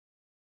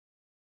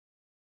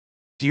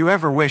Do you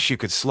ever wish you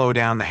could slow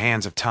down the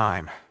hands of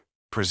time,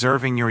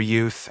 preserving your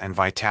youth and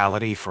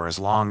vitality for as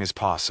long as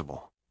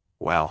possible?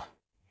 Well,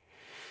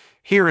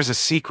 here is a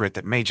secret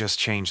that may just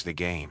change the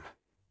game.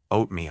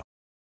 Oatmeal.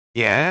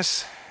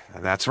 Yes,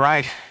 that's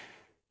right.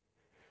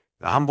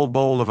 The humble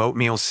bowl of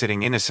oatmeal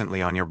sitting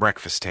innocently on your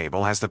breakfast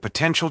table has the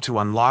potential to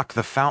unlock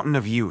the fountain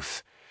of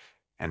youth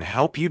and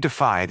help you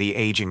defy the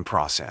aging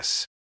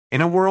process.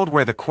 In a world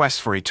where the quest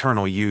for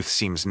eternal youth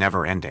seems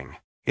never-ending,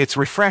 it's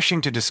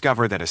refreshing to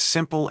discover that a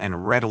simple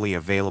and readily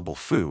available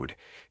food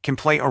can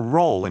play a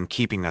role in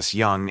keeping us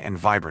young and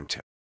vibrant.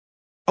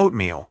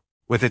 Oatmeal,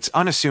 with its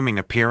unassuming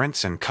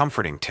appearance and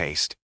comforting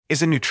taste,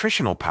 is a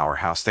nutritional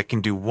powerhouse that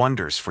can do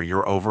wonders for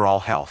your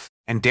overall health,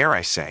 and dare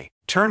I say,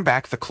 turn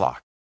back the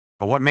clock.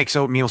 But what makes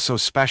oatmeal so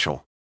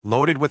special?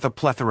 Loaded with a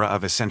plethora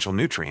of essential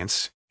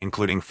nutrients,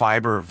 including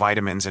fiber,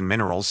 vitamins, and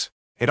minerals,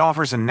 it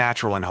offers a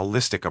natural and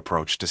holistic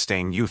approach to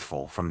staying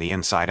youthful from the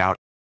inside out.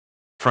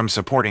 From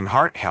supporting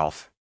heart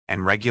health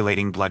and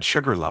regulating blood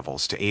sugar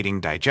levels to aiding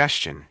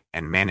digestion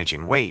and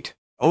managing weight,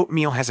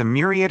 oatmeal has a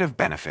myriad of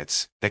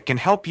benefits that can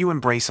help you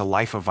embrace a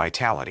life of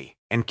vitality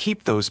and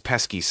keep those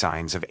pesky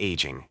signs of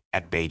aging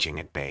at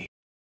bay.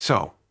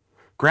 So,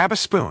 grab a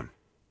spoon,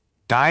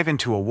 dive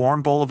into a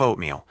warm bowl of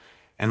oatmeal,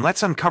 and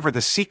let's uncover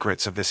the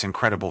secrets of this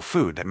incredible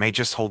food that may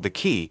just hold the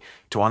key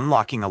to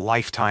unlocking a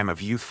lifetime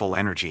of youthful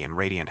energy and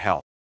radiant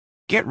health.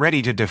 Get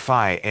ready to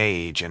defy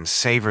age and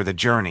savor the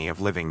journey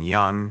of living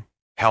young,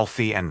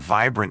 healthy, and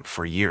vibrant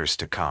for years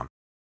to come.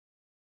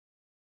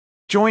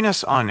 Join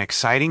us on an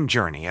exciting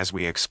journey as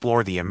we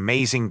explore the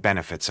amazing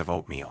benefits of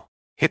oatmeal.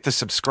 Hit the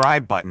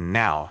subscribe button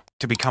now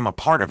to become a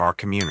part of our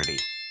community,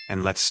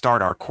 and let's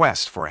start our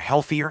quest for a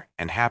healthier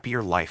and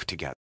happier life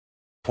together.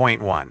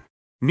 Point 1.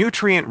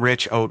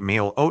 Nutrient-rich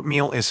oatmeal.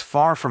 Oatmeal is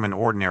far from an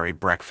ordinary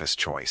breakfast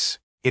choice.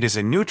 It is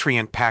a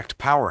nutrient-packed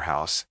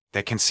powerhouse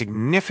that can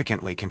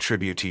significantly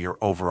contribute to your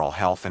overall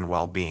health and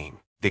well-being.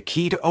 The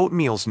key to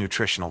oatmeal's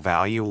nutritional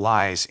value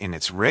lies in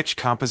its rich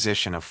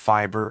composition of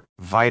fiber,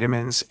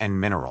 vitamins, and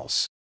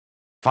minerals.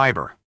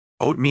 Fiber.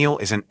 Oatmeal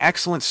is an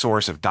excellent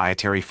source of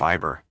dietary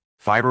fiber.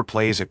 Fiber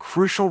plays a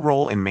crucial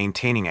role in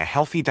maintaining a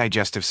healthy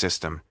digestive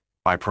system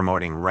by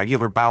promoting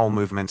regular bowel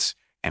movements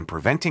and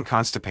preventing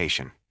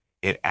constipation.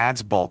 It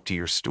adds bulk to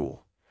your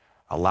stool,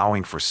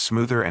 allowing for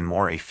smoother and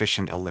more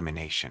efficient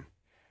elimination.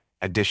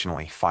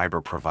 Additionally, fiber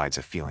provides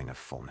a feeling of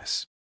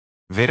fullness.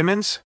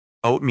 Vitamins.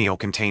 Oatmeal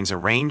contains a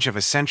range of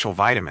essential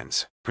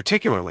vitamins,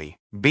 particularly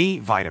B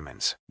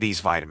vitamins. These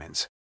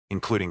vitamins,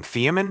 including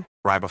thiamine,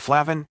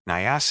 riboflavin,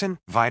 niacin,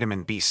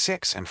 vitamin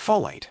B6, and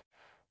folate,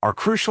 are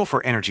crucial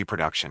for energy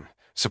production,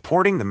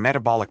 supporting the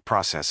metabolic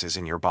processes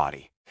in your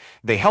body.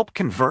 They help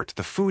convert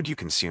the food you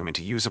consume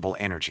into usable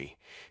energy,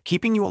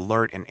 keeping you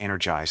alert and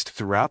energized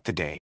throughout the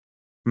day.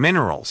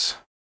 Minerals.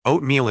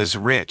 Oatmeal is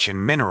rich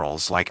in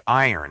minerals like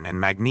iron and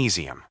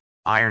magnesium.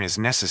 Iron is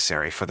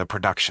necessary for the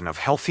production of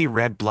healthy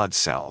red blood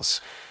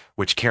cells,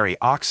 which carry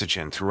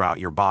oxygen throughout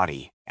your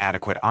body.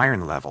 Adequate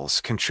iron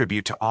levels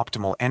contribute to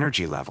optimal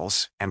energy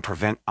levels and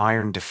prevent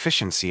iron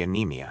deficiency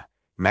anemia.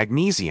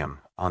 Magnesium,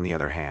 on the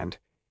other hand,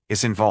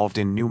 is involved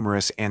in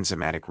numerous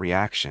enzymatic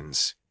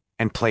reactions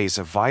and plays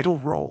a vital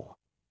role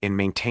in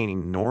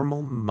maintaining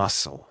normal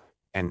muscle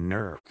and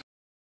nerve.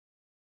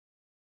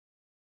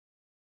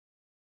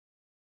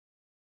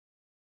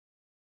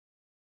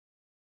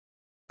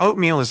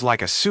 Oatmeal is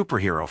like a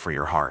superhero for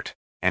your heart,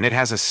 and it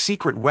has a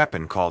secret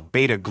weapon called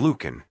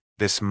beta-glucan.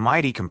 This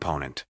mighty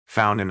component,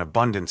 found in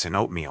abundance in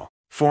oatmeal,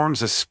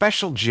 forms a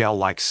special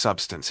gel-like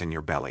substance in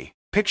your belly.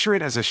 Picture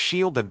it as a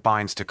shield that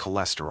binds to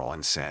cholesterol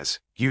and says,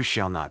 "You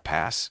shall not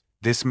pass."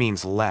 This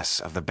means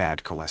less of the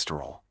bad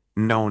cholesterol,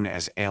 known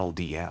as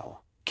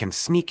LDL, can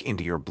sneak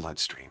into your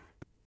bloodstream.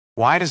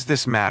 Why does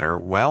this matter?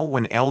 Well,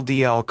 when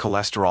LDL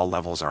cholesterol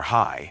levels are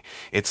high,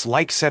 it's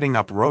like setting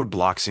up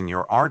roadblocks in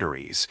your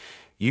arteries.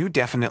 You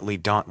definitely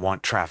don't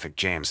want traffic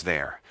jams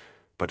there.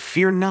 But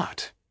fear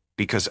not,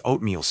 because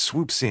oatmeal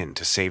swoops in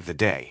to save the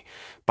day.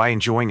 By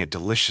enjoying a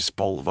delicious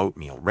bowl of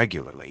oatmeal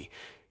regularly,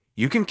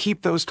 you can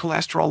keep those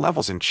cholesterol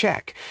levels in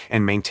check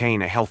and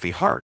maintain a healthy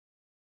heart.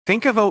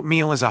 Think of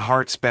oatmeal as a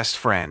heart's best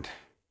friend,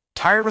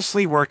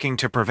 tirelessly working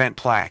to prevent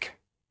plaque,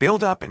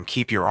 build up, and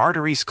keep your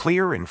arteries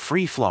clear and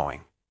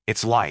free-flowing.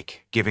 It's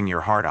like giving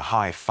your heart a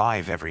high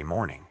five every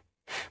morning.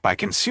 By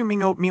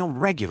consuming oatmeal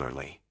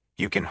regularly,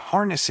 you can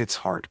harness its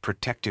heart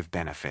protective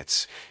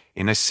benefits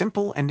in a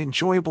simple and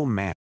enjoyable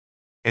manner.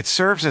 It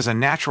serves as a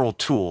natural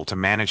tool to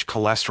manage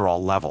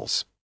cholesterol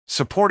levels,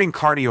 supporting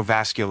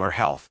cardiovascular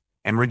health,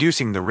 and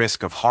reducing the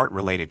risk of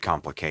heart-related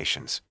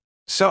complications.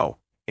 So,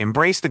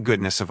 embrace the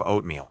goodness of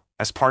oatmeal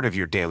as part of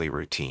your daily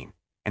routine,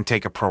 and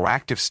take a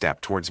proactive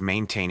step towards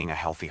maintaining a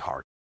healthy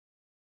heart.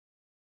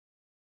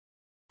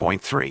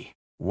 Point 3.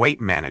 Weight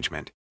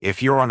management.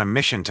 If you're on a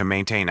mission to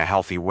maintain a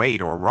healthy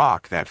weight or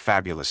rock that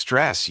fabulous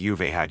dress you've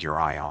had your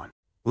eye on,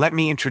 let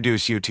me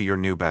introduce you to your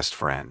new best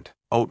friend,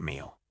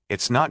 oatmeal.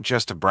 It's not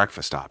just a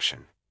breakfast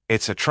option.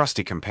 It's a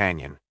trusty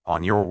companion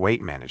on your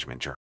weight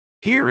management journey.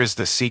 Here is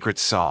the secret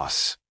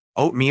sauce.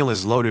 Oatmeal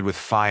is loaded with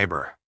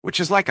fiber, which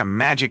is like a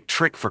magic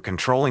trick for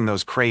controlling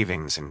those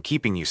cravings and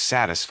keeping you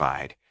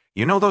satisfied.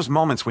 You know those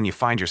moments when you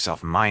find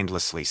yourself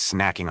mindlessly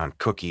snacking on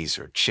cookies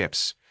or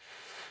chips?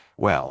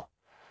 Well,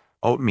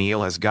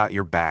 oatmeal has got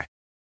your back.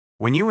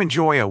 When you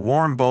enjoy a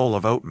warm bowl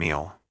of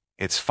oatmeal,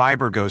 its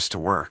fiber goes to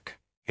work.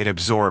 It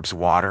absorbs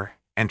water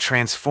and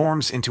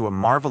transforms into a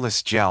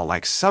marvelous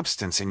gel-like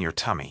substance in your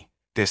tummy.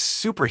 This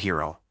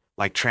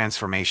superhero-like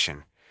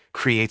transformation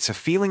creates a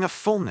feeling of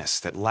fullness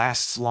that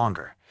lasts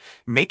longer,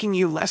 making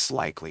you less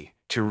likely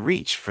to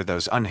reach for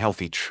those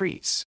unhealthy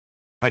treats.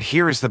 But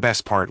here is the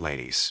best part,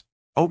 ladies.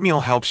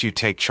 Oatmeal helps you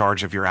take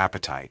charge of your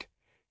appetite.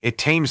 It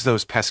tames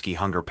those pesky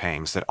hunger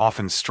pangs that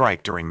often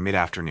strike during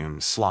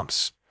mid-afternoon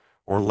slumps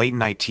or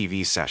late-night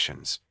TV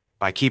sessions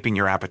by keeping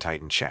your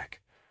appetite in check.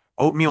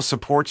 Oatmeal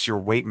supports your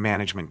weight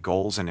management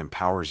goals and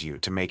empowers you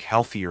to make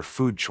healthier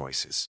food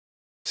choices.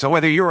 So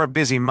whether you're a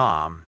busy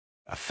mom,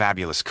 a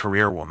fabulous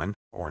career woman,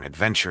 or an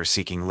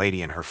adventure-seeking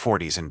lady in her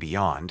 40s and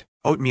beyond,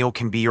 oatmeal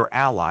can be your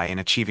ally in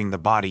achieving the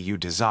body you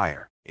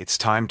desire. It's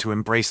time to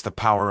embrace the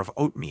power of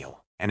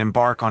oatmeal and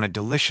embark on a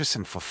delicious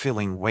and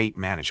fulfilling weight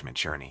management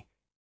journey.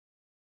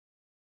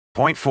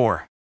 Point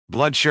 4.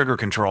 Blood sugar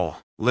control.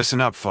 Listen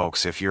up,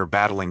 folks. If you're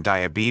battling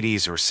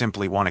diabetes or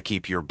simply want to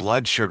keep your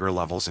blood sugar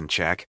levels in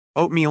check,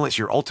 oatmeal is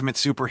your ultimate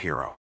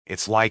superhero.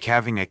 It's like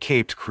having a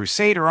caped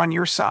crusader on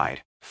your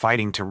side,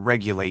 fighting to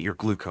regulate your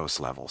glucose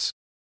levels.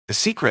 The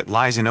secret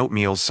lies in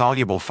oatmeal's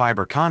soluble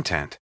fiber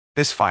content.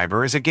 This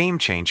fiber is a game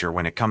changer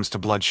when it comes to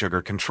blood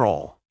sugar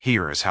control.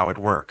 Here is how it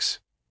works.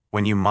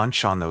 When you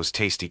munch on those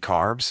tasty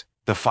carbs,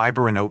 the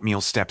fiber in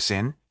oatmeal steps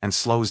in and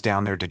slows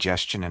down their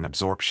digestion and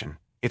absorption.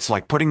 It's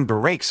like putting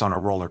brakes on a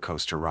roller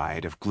coaster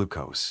ride of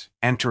glucose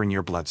entering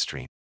your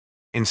bloodstream.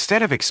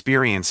 Instead of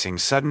experiencing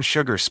sudden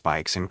sugar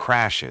spikes and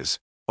crashes,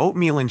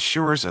 oatmeal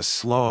ensures a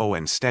slow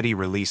and steady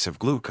release of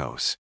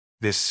glucose.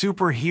 This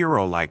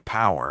superhero-like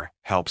power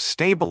helps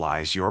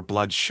stabilize your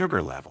blood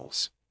sugar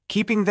levels,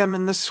 keeping them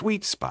in the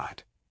sweet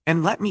spot.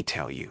 And let me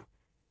tell you,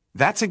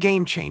 that's a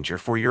game changer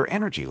for your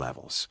energy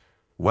levels,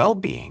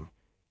 well-being,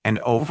 and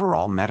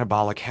overall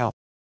metabolic health.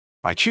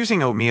 By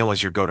choosing oatmeal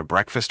as your go-to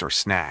breakfast or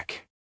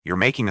snack, you're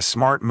making a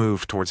smart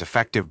move towards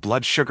effective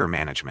blood sugar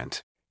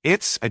management.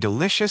 It's a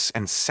delicious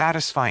and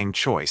satisfying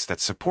choice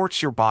that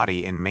supports your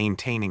body in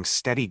maintaining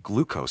steady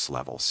glucose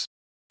levels.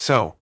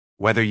 So,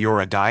 whether you're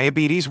a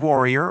diabetes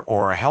warrior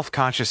or a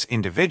health-conscious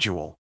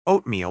individual,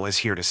 oatmeal is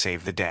here to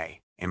save the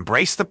day.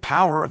 Embrace the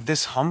power of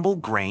this humble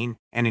grain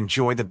and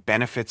enjoy the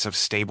benefits of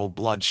stable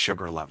blood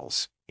sugar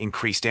levels,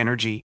 increased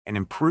energy, and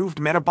improved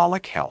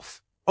metabolic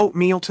health.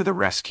 Oatmeal to the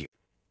rescue.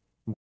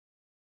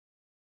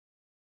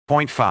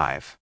 Point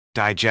 5.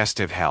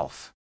 Digestive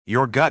health.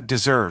 Your gut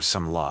deserves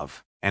some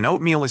love, and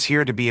oatmeal is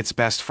here to be its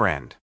best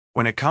friend.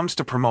 When it comes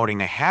to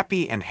promoting a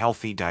happy and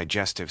healthy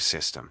digestive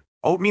system,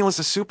 oatmeal is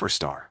a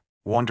superstar.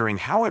 Wondering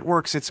how it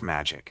works its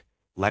magic?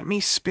 Let me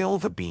spill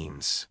the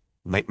beans.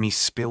 Let me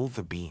spill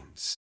the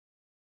beans.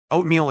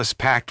 Oatmeal is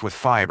packed with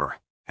fiber,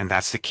 and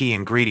that's the key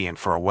ingredient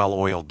for a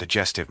well-oiled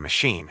digestive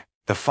machine.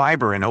 The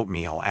fiber in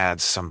oatmeal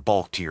adds some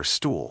bulk to your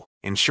stool,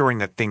 ensuring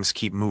that things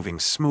keep moving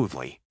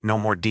smoothly. No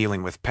more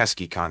dealing with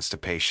pesky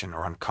constipation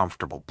or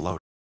uncomfortable bloat.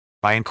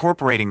 By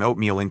incorporating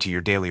oatmeal into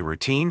your daily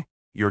routine,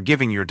 you're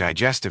giving your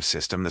digestive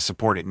system the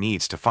support it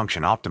needs to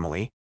function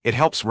optimally. It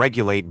helps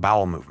regulate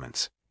bowel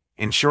movements,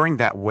 ensuring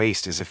that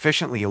waste is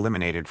efficiently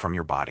eliminated from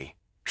your body.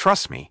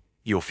 Trust me,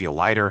 you'll feel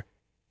lighter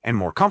and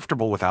more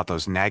comfortable without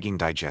those nagging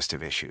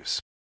digestive issues.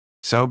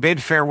 So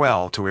bid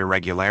farewell to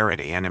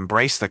irregularity and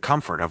embrace the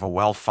comfort of a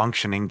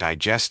well-functioning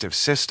digestive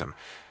system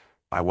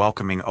by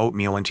welcoming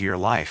oatmeal into your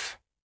life.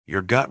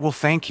 Your gut will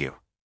thank you,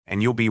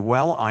 and you'll be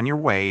well on your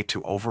way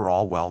to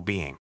overall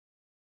well-being.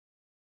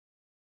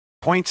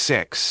 Point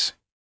 6.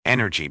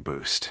 Energy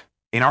boost.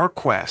 In our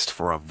quest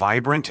for a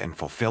vibrant and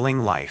fulfilling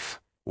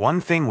life, one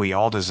thing we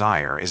all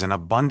desire is an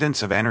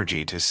abundance of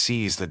energy to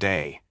seize the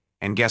day.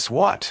 And guess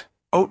what?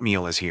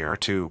 Oatmeal is here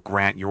to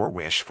grant your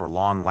wish for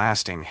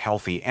long-lasting,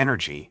 healthy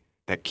energy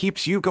that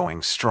keeps you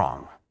going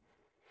strong.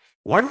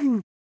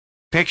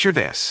 Picture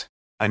this: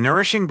 a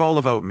nourishing bowl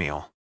of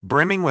oatmeal,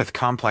 brimming with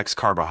complex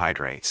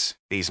carbohydrates.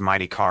 These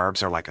mighty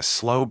carbs are like a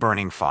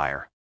slow-burning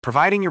fire,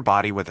 providing your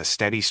body with a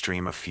steady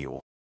stream of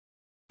fuel.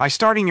 By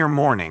starting your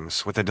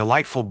mornings with a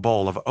delightful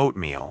bowl of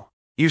oatmeal,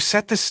 you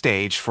set the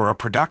stage for a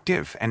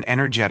productive and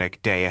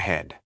energetic day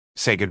ahead.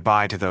 Say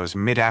goodbye to those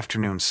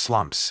mid-afternoon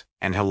slumps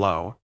and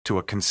hello to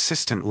a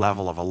consistent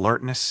level of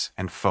alertness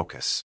and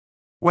focus.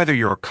 Whether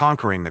you're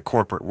conquering the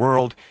corporate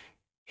world,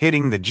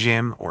 hitting the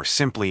gym, or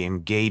simply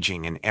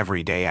engaging in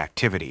everyday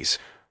activities,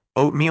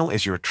 oatmeal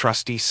is your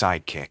trusty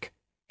sidekick.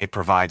 It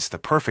provides the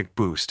perfect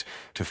boost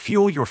to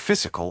fuel your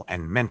physical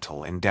and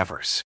mental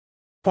endeavors.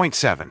 Point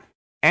 7.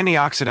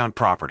 Antioxidant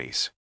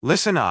properties.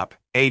 Listen up,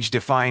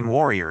 age-defying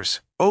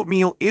warriors.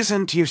 Oatmeal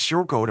isn't just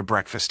your go-to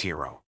breakfast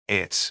hero.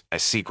 It's a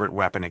secret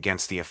weapon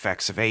against the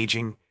effects of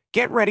aging.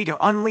 Get ready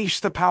to unleash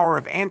the power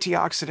of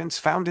antioxidants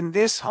found in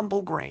this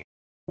humble grain.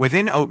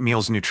 Within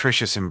oatmeal's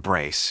nutritious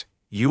embrace,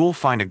 you will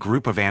find a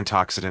group of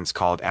antioxidants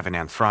called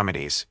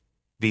transformative.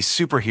 These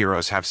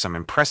superheroes have some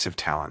impressive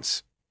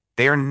talents.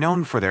 They are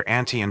known for their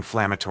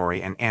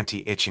anti-inflammatory and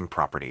anti-itching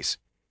properties,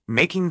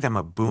 making them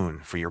a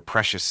boon for your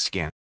precious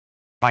skin.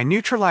 By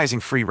neutralizing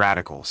free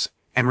radicals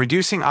and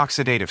reducing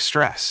oxidative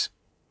stress,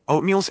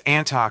 oatmeal's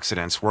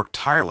antioxidants work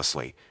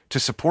tirelessly to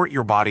support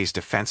your body's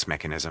defense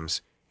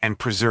mechanisms and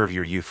preserve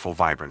your youthful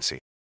vibrancy.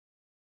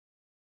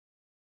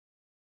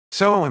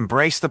 So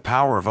embrace the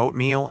power of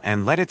oatmeal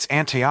and let its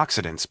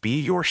antioxidants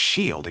be your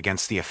shield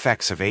against the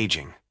effects of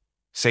aging.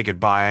 Say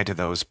goodbye to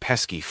those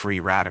pesky free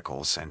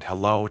radicals and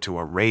hello to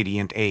a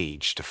radiant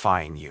age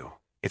defying you.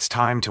 It's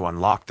time to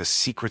unlock the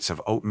secrets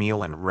of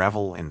oatmeal and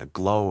revel in the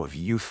glow of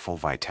youthful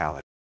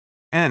vitality.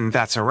 And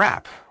that's a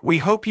wrap. We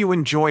hope you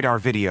enjoyed our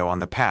video on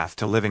the path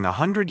to living a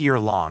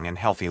 100-year-long and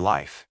healthy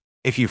life.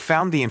 If you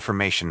found the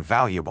information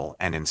valuable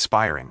and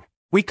inspiring,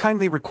 we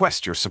kindly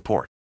request your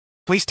support.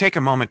 Please take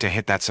a moment to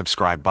hit that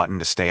subscribe button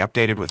to stay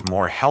updated with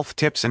more health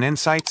tips and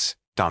insights.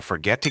 Don't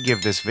forget to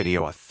give this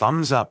video a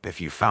thumbs up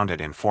if you found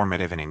it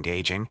informative and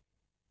engaging.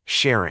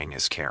 Sharing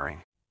is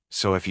caring.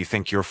 So if you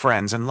think your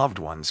friends and loved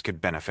ones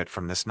could benefit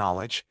from this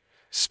knowledge,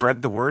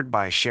 spread the word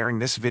by sharing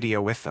this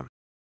video with them.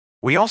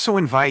 We also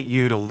invite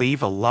you to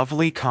leave a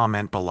lovely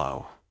comment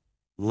below.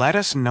 Let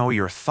us know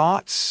your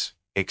thoughts,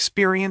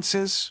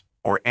 experiences,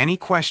 or any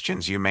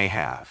questions you may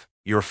have.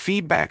 Your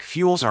feedback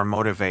fuels our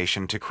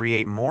motivation to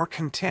create more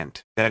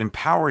content that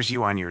empowers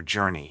you on your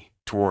journey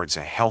towards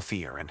a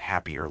healthier and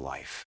happier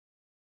life.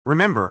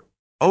 Remember,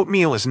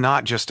 oatmeal is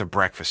not just a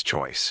breakfast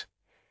choice.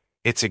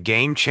 It's a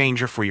game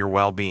changer for your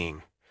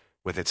well-being.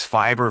 With its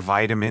fiber,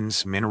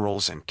 vitamins,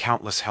 minerals, and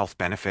countless health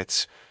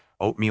benefits,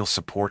 oatmeal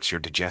supports your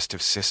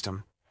digestive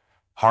system,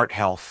 heart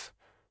health,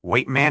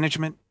 weight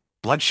management,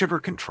 blood sugar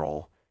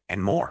control,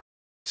 and more.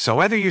 So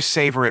whether you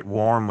savor it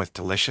warm with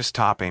delicious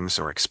toppings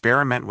or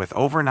experiment with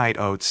overnight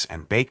oats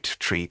and baked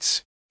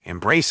treats,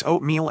 embrace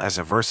oatmeal as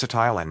a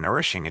versatile and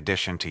nourishing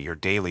addition to your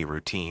daily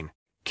routine.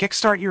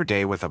 Kickstart your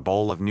day with a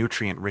bowl of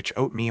nutrient-rich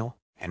oatmeal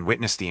and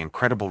witness the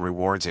incredible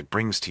rewards it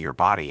brings to your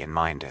body and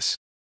mind.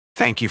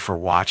 Thank you for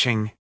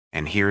watching,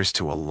 and here's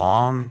to a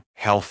long,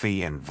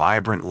 healthy, and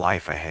vibrant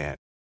life ahead.